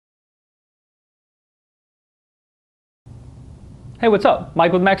Hey, what's up?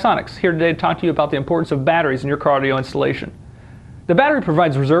 Mike with Maxxsonics, here today to talk to you about the importance of batteries in your car audio installation. The battery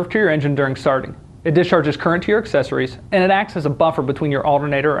provides reserve to your engine during starting. It discharges current to your accessories, and it acts as a buffer between your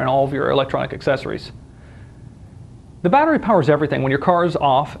alternator and all of your electronic accessories. The battery powers everything when your car is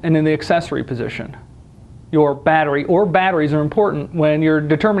off and in the accessory position. Your battery or batteries are important when you're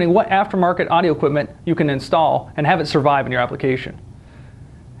determining what aftermarket audio equipment you can install and have it survive in your application.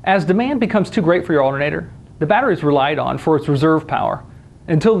 As demand becomes too great for your alternator, the battery is relied on for its reserve power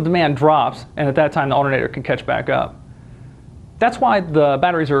until the demand drops, and at that time the alternator can catch back up. That's why the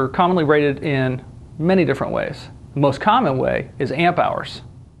batteries are commonly rated in many different ways. The most common way is amp hours.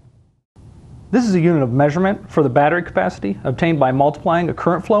 This is a unit of measurement for the battery capacity obtained by multiplying a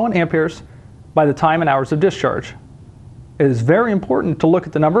current flow in amperes by the time and hours of discharge. It is very important to look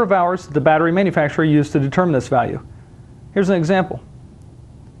at the number of hours the battery manufacturer used to determine this value. Here's an example.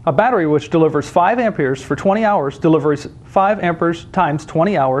 A battery which delivers 5 amperes for 20 hours delivers 5 amperes times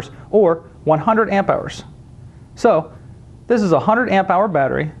 20 hours, or 100 amp hours. So this is a 100 amp hour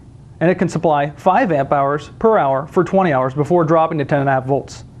battery, and it can supply 5 amp hours per hour for 20 hours before dropping to 10.5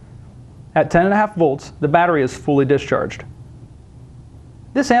 volts. At 10.5 volts, the battery is fully discharged.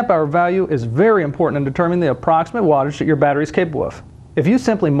 This amp hour value is very important in determining the approximate wattage that your battery is capable of. If you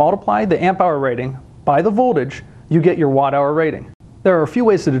simply multiply the amp hour rating by the voltage, you get your watt hour rating. There are a few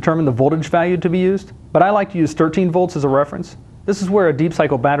ways to determine the voltage value to be used, but I like to use 13 volts as a reference. This is where a deep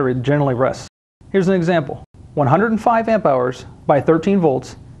cycle battery generally rests. Here's an example. 105 amp hours by 13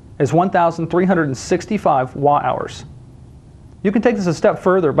 volts is 1,365 watt hours. You can take this a step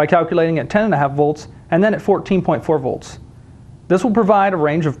further by calculating at 10.5 volts and then at 14.4 volts. This will provide a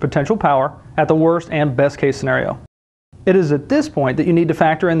range of potential power at the worst and best case scenario. It is at this point that you need to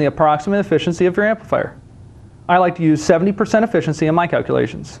factor in the approximate efficiency of your amplifier. I like to use 70% efficiency in my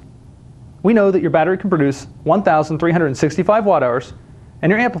calculations. We know that your battery can produce 1,365 watt hours, and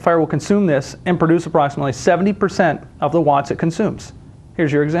your amplifier will consume this and produce approximately 70% of the watts it consumes.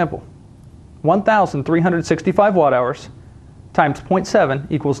 Here's your example. 1,365 watt hours times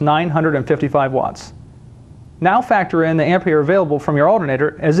 0.7 equals 955 watts. Now factor in the ampere available from your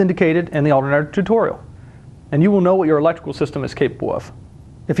alternator as indicated in the alternator tutorial, and you will know what your electrical system is capable of.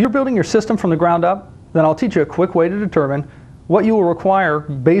 If you're building your system from the ground up, then I'll teach you a quick way to determine what you will require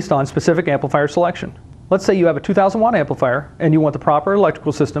based on specific amplifier selection. Let's say you have a 2,000 watt amplifier and you want the proper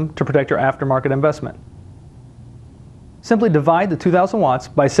electrical system to protect your aftermarket investment. Simply divide the 2,000 watts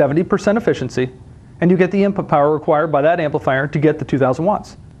by 70% efficiency and you get the input power required by that amplifier to get the 2,000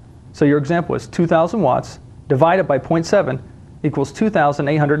 watts. So your example is 2,000 watts divided by 0.7 equals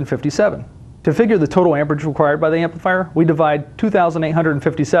 2,857. To figure the total amperage required by the amplifier, we divide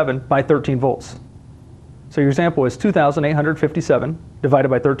 2,857 by 13 volts. So your example is 2,857 divided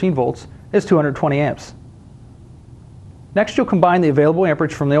by 13 volts is 220 amps. Next, you'll combine the available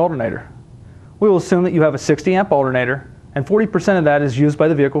amperage from the alternator. We will assume that you have a 60 amp alternator and 40% of that is used by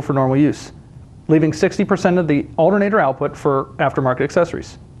the vehicle for normal use, leaving 60% of the alternator output for aftermarket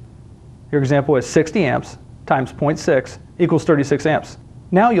accessories. Your example is 60 amps times 0.6 equals 36 amps.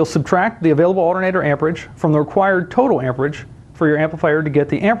 Now you'll subtract the available alternator amperage from the required total amperage for your amplifier to get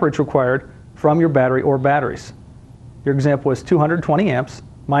the amperage required from your battery or batteries. Your example is 220 amps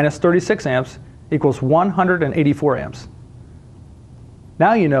minus 36 amps equals 184 amps.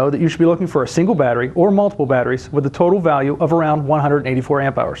 Now you know that you should be looking for a single battery or multiple batteries with a total value of around 184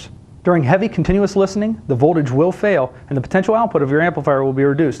 amp hours. During heavy continuous listening, the voltage will fail and the potential output of your amplifier will be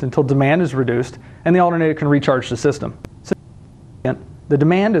reduced until demand is reduced and the alternator can recharge the system. The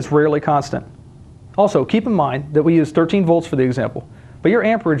demand is rarely constant. Also, keep in mind that we use 13 volts for the example, but your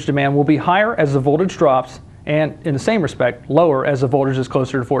amperage demand will be higher as the voltage drops and, in the same respect, lower as the voltage is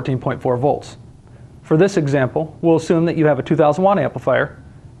closer to 14.4 volts. For this example, we'll assume that you have a 2,000 watt amplifier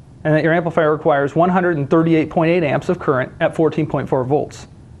and that your amplifier requires 138.8 amps of current at 14.4 volts.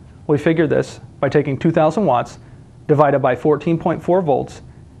 We figure this by taking 2,000 watts divided by 14.4 volts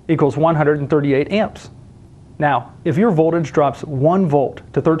equals 138 amps. Now, if your voltage drops 1 volt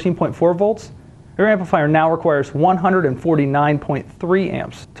to 13.4 volts, your amplifier now requires 149.3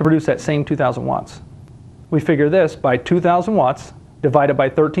 amps to produce that same 2,000 watts. We figure this by 2,000 watts divided by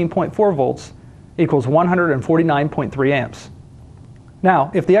 13.4 volts equals 149.3 amps. Now,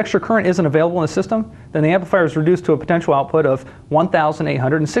 if the extra current isn't available in the system, then the amplifier is reduced to a potential output of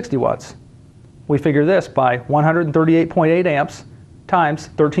 1,860 watts. We figure this by 138.8 amps times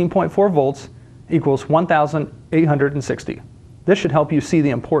 13.4 volts equals 1,860. This should help you see the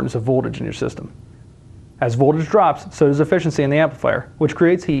importance of voltage in your system. As voltage drops, so does efficiency in the amplifier, which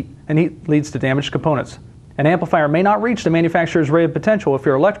creates heat, and heat leads to damaged components. An amplifier may not reach the manufacturer's rated potential if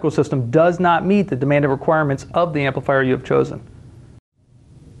your electrical system does not meet the demanded requirements of the amplifier you have chosen.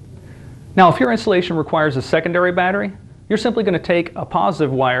 Now, if your installation requires a secondary battery, you're simply going to take a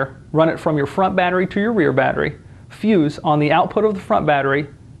positive wire, run it from your front battery to your rear battery, fuse on the output of the front battery,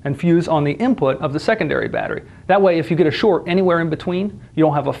 and fuse on the input of the secondary battery. That way, if you get a short anywhere in between, you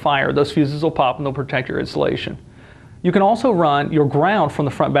don't have a fire. Those fuses will pop and they'll protect your installation. You can also run your ground from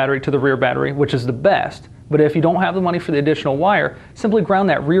the front battery to the rear battery, which is the best, but if you don't have the money for the additional wire, simply ground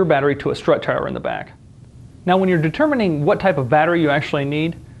that rear battery to a strut tower in the back. Now, when you're determining what type of battery you actually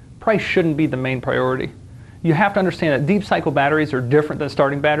need, price shouldn't be the main priority. You have to understand that deep cycle batteries are different than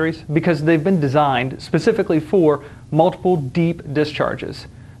starting batteries because they've been designed specifically for multiple deep discharges.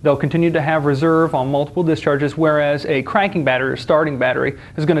 They'll continue to have reserve on multiple discharges, whereas a cranking battery or starting battery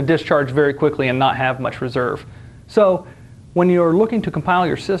is going to discharge very quickly and not have much reserve. So when you're looking to compile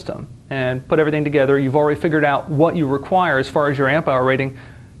your system and put everything together, you've already figured out what you require as far as your amp hour rating.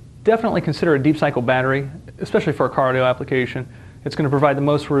 Definitely consider a deep cycle battery, especially for a car audio application. It's going to provide the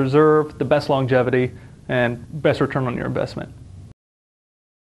most reserve, the best longevity, and best return on your investment.